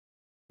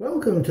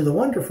Welcome to the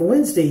Wonderful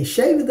Wednesday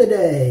Shave of the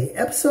Day,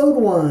 Episode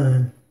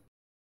 1.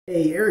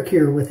 Hey, Eric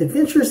here with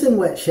Adventures in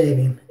Wet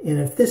Shaving. And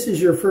if this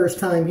is your first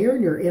time here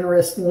and you're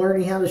interested in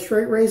learning how to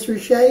straight razor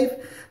shave,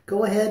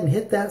 go ahead and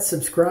hit that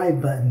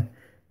subscribe button.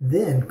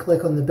 Then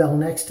click on the bell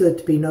next to it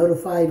to be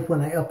notified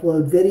when I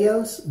upload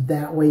videos.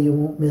 That way you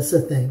won't miss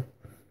a thing.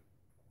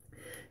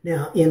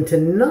 Now, in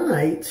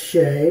tonight's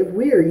shave,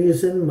 we are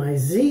using my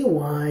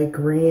ZY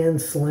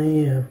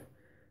Grandslam.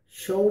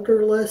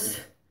 Shoulderless,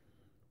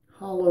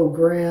 hollow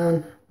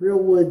ground, real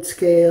wood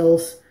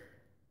scales,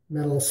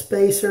 metal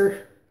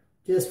spacer.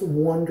 Just a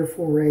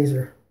wonderful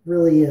razor.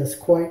 Really is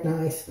quite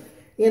nice.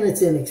 And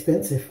it's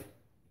inexpensive.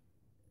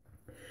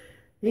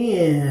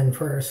 And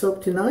for our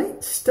soap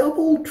tonight,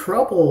 Stubble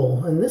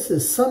Trubble. And this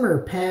is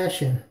Summer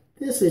Passion.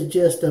 This is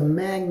just a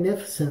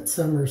magnificent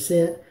summer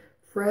scent.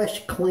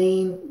 Fresh,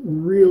 clean,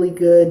 really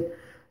good.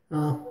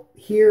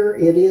 Here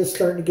it is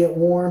starting to get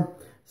warm,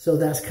 so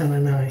that's kind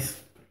of nice.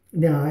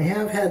 Now I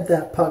have had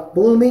that puck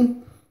blooming,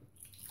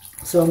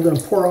 so I'm going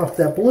to pour off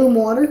that bloom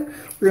water.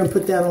 We're going to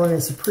put that on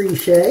as a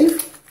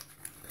pre-shave.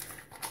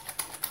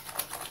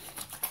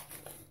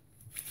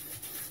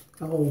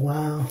 Oh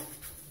wow.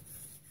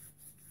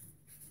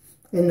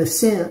 And the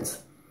scent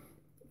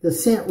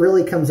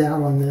really comes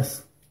out on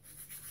this.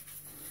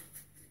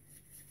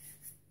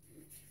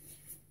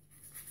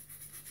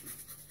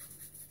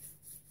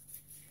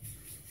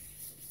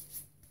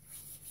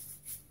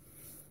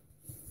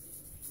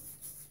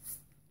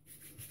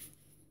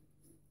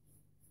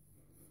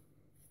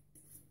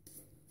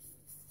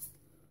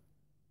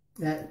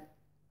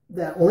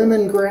 That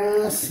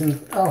lemongrass,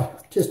 and oh,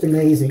 just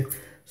amazing.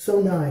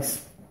 So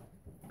nice.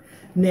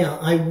 Now,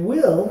 I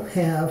will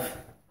have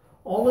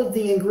all of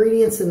the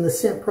ingredients in the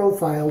scent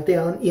profile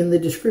down in the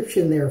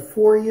description there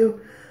for you,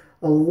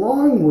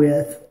 along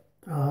with,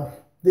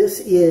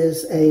 this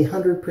is a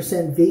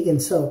 100% vegan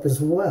soap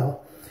as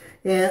well.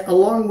 And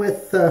along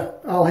with,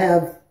 I'll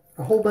have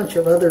a whole bunch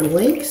of other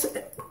links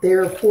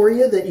there for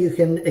you that you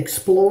can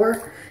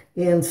explore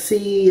and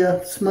see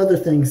some other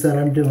things that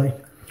I'm doing.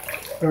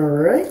 All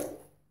right,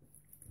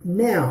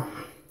 now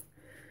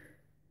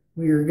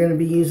we are going to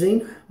be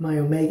using my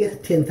Omega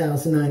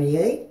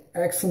 10098.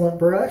 Excellent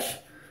brush,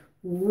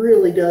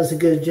 really does a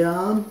good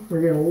job.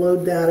 We're going to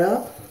load that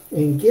up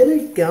and get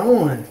it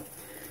going.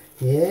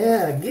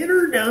 Yeah, get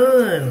her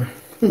done.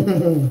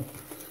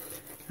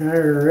 All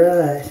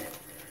right,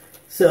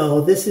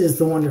 so this is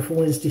the Wonderful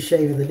Wednesday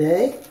Shave of the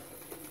Day.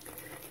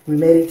 We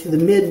made it to the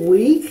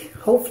midweek.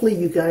 Hopefully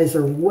you guys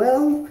are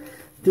well,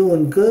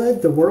 doing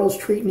good. The world's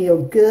treating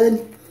you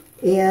good.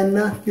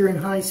 And you're in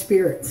high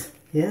spirits.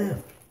 Yeah.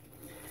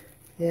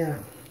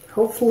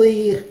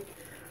 Hopefully,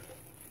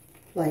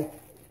 like,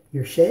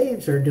 your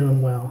shaves are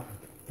doing well.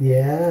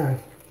 Yeah.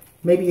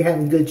 Maybe you're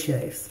having good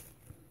shaves.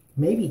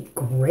 Maybe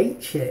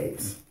great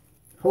shaves.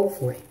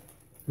 Hopefully.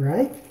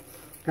 Right?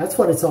 That's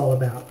what it's all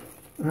about.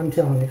 I'm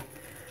telling you.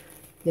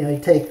 You know, you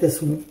take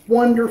this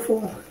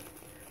wonderful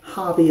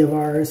hobby of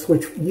ours,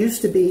 which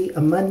used to be a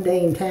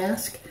mundane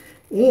task,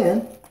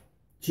 and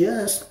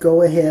just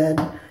go ahead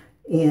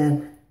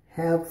and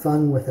have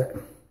fun with it.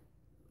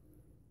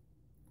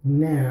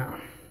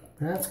 Now,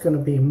 that's going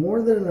to be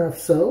more than enough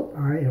soap,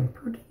 I am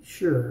pretty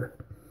sure.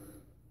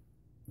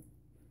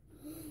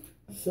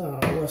 So,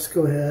 let's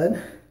go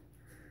ahead,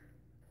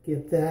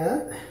 get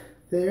that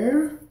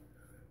there.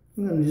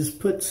 I'm going to just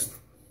put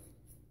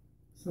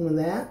some of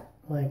that,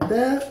 like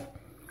that.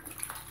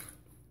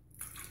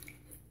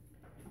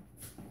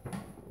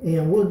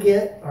 And we'll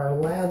get our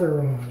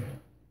lather on.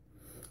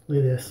 Look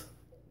at this.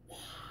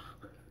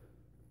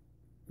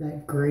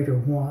 That greater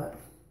what?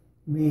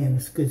 Man,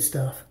 it's good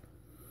stuff.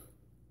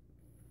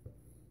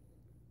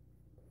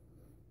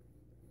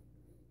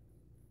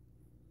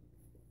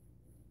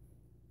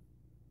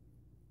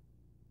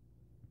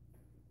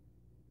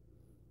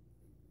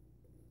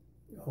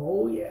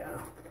 Oh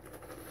yeah.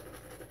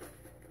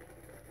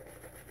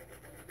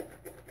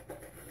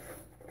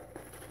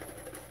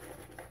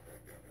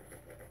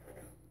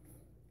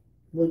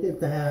 Look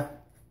at that.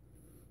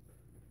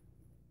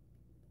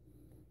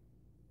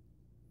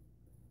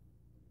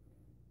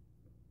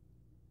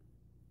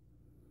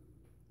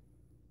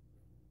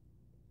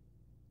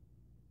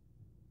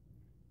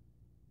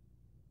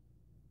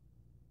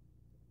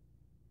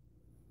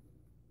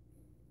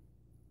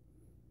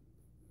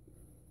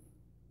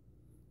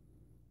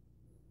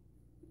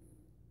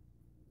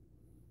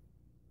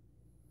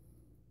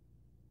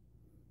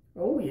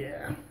 Oh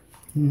yeah,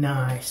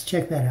 nice.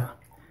 Check that out.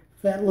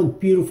 Does that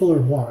look beautiful or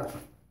what?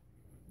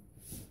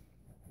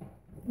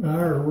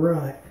 All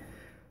right.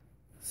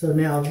 So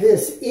now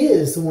this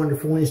is the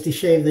Wonderful Wednesday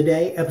Shave of the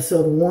Day,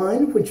 Episode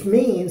 1, which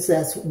means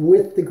that's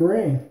with the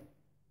grain.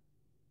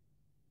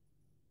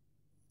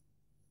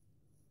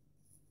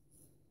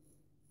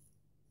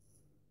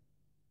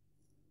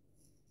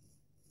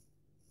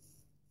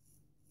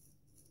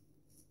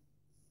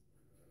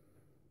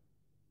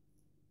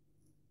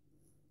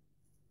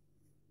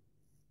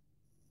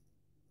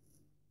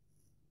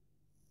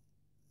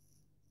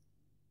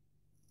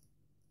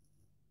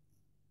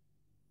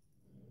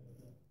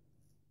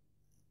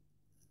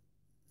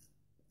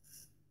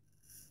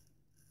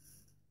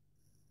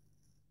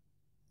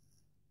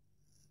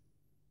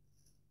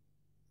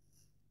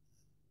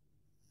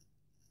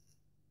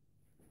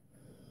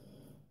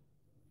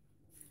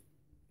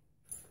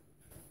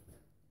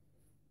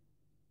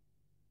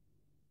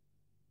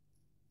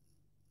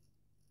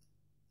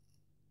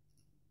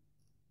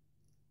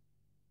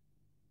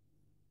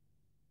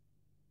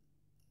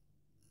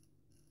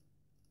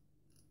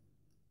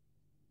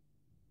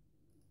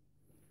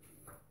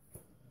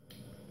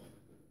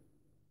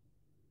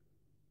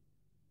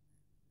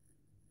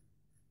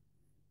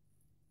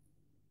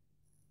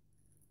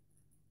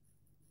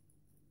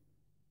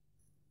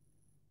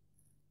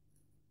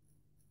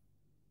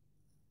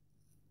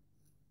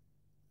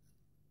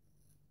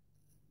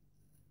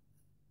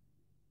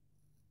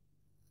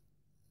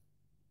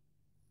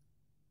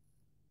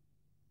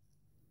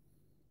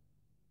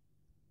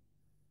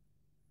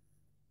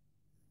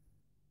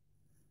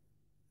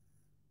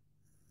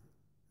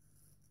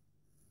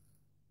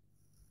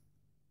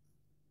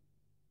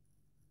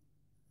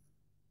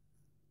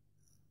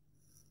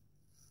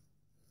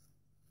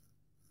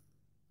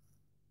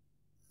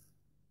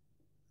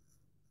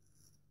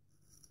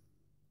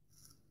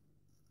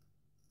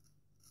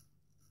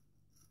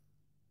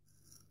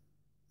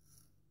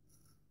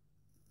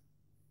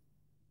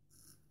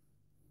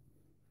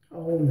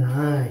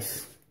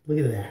 nice. Look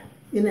at that.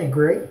 Isn't that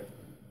great?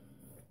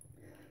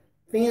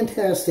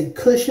 Fantastic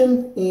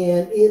cushion,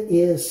 and it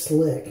is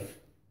slick.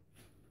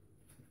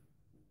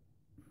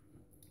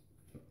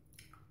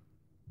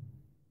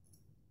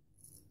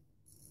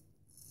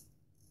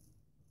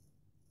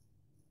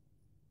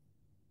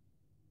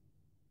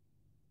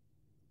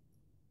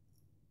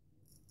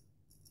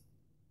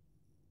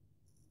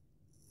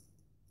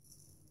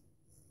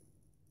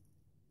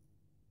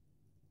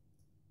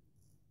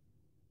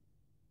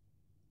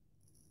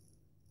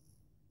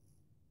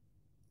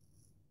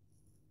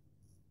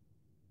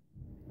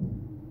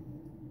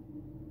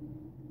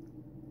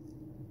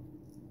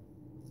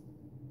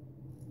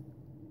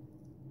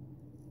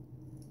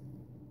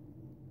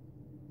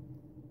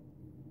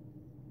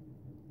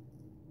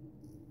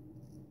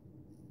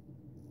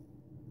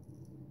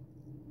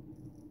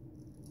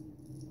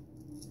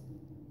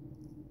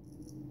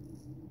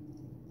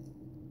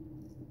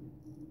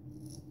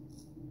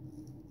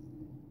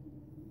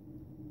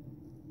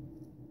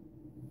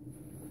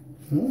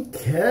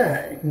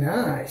 Okay,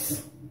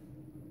 nice.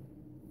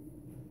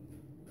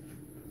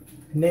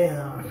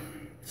 Now,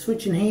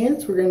 switching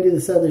hands, we're going to do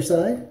this other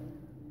side.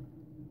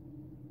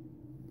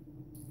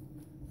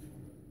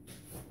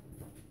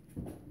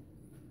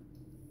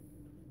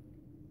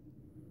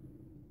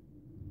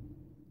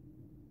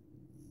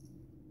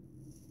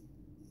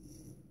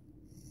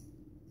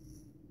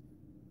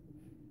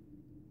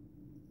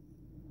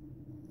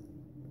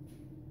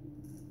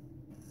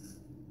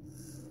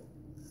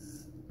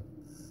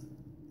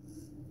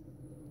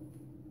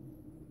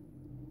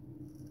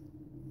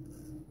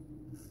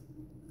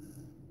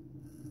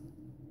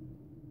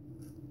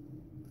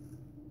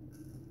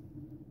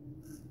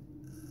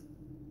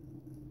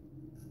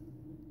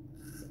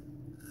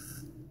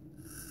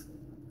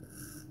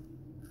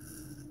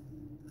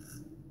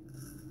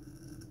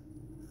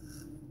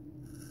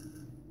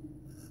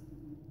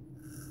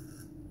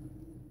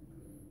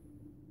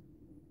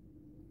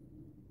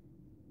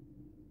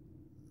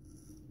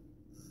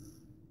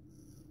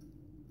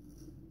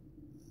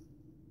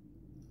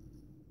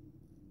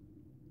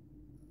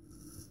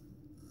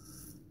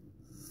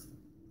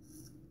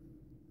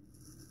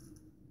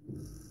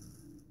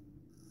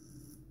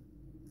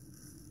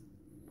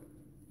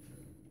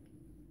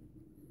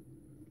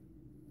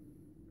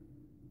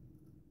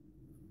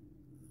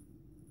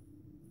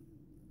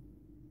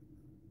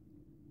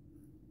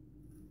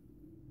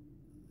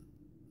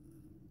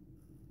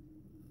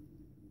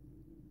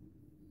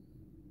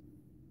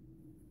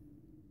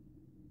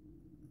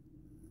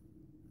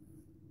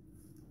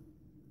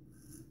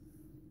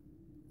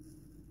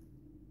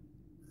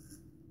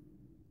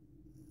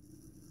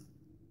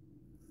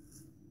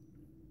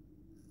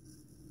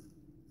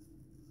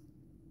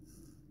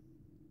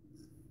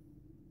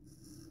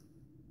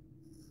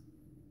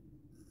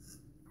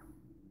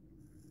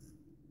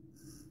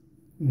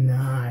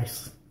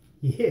 Nice.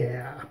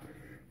 Yeah.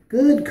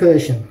 Good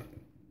cushion. It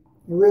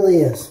really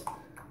is.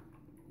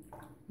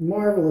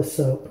 Marvelous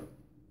soap.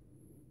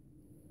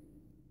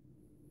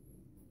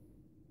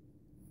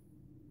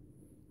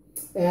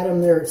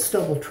 Adam there at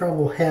Stubble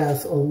Trubble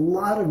has a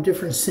lot of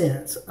different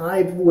scents.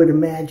 I would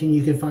imagine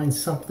you could find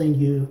something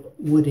you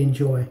would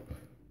enjoy.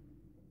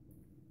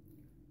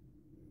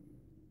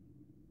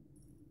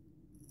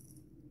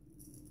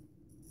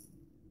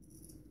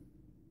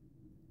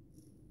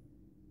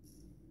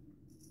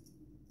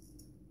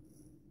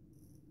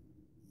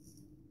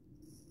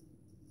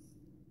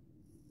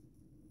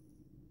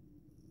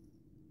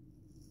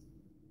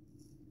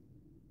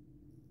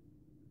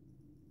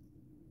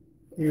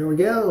 There we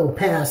go,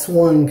 pass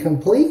one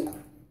complete.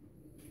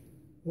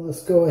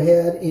 Let's go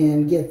ahead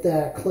and get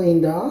that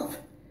cleaned off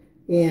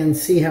and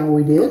see how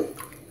we did.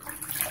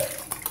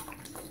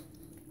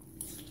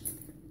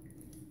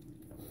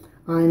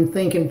 I'm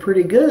thinking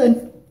pretty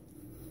good.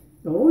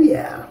 Oh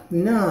yeah,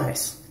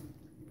 nice.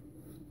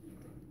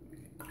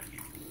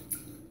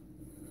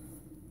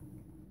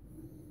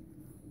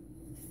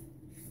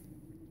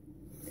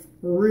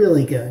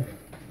 Really good.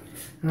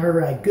 All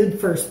right, good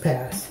first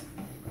pass.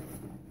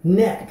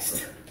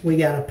 Next, we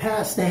got a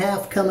pass and a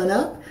half coming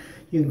up.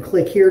 You can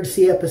click here to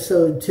see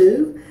episode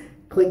 2.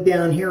 Click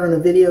down here on a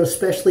video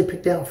specially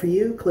picked out for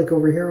you. Click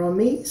over here on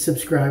me.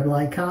 Subscribe,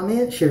 like,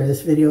 comment, share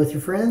this video with your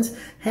friends.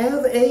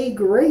 Have a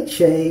great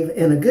shave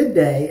and a good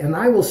day, and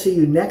I will see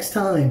you next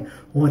time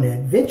on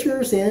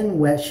Adventures in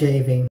Wet Shaving.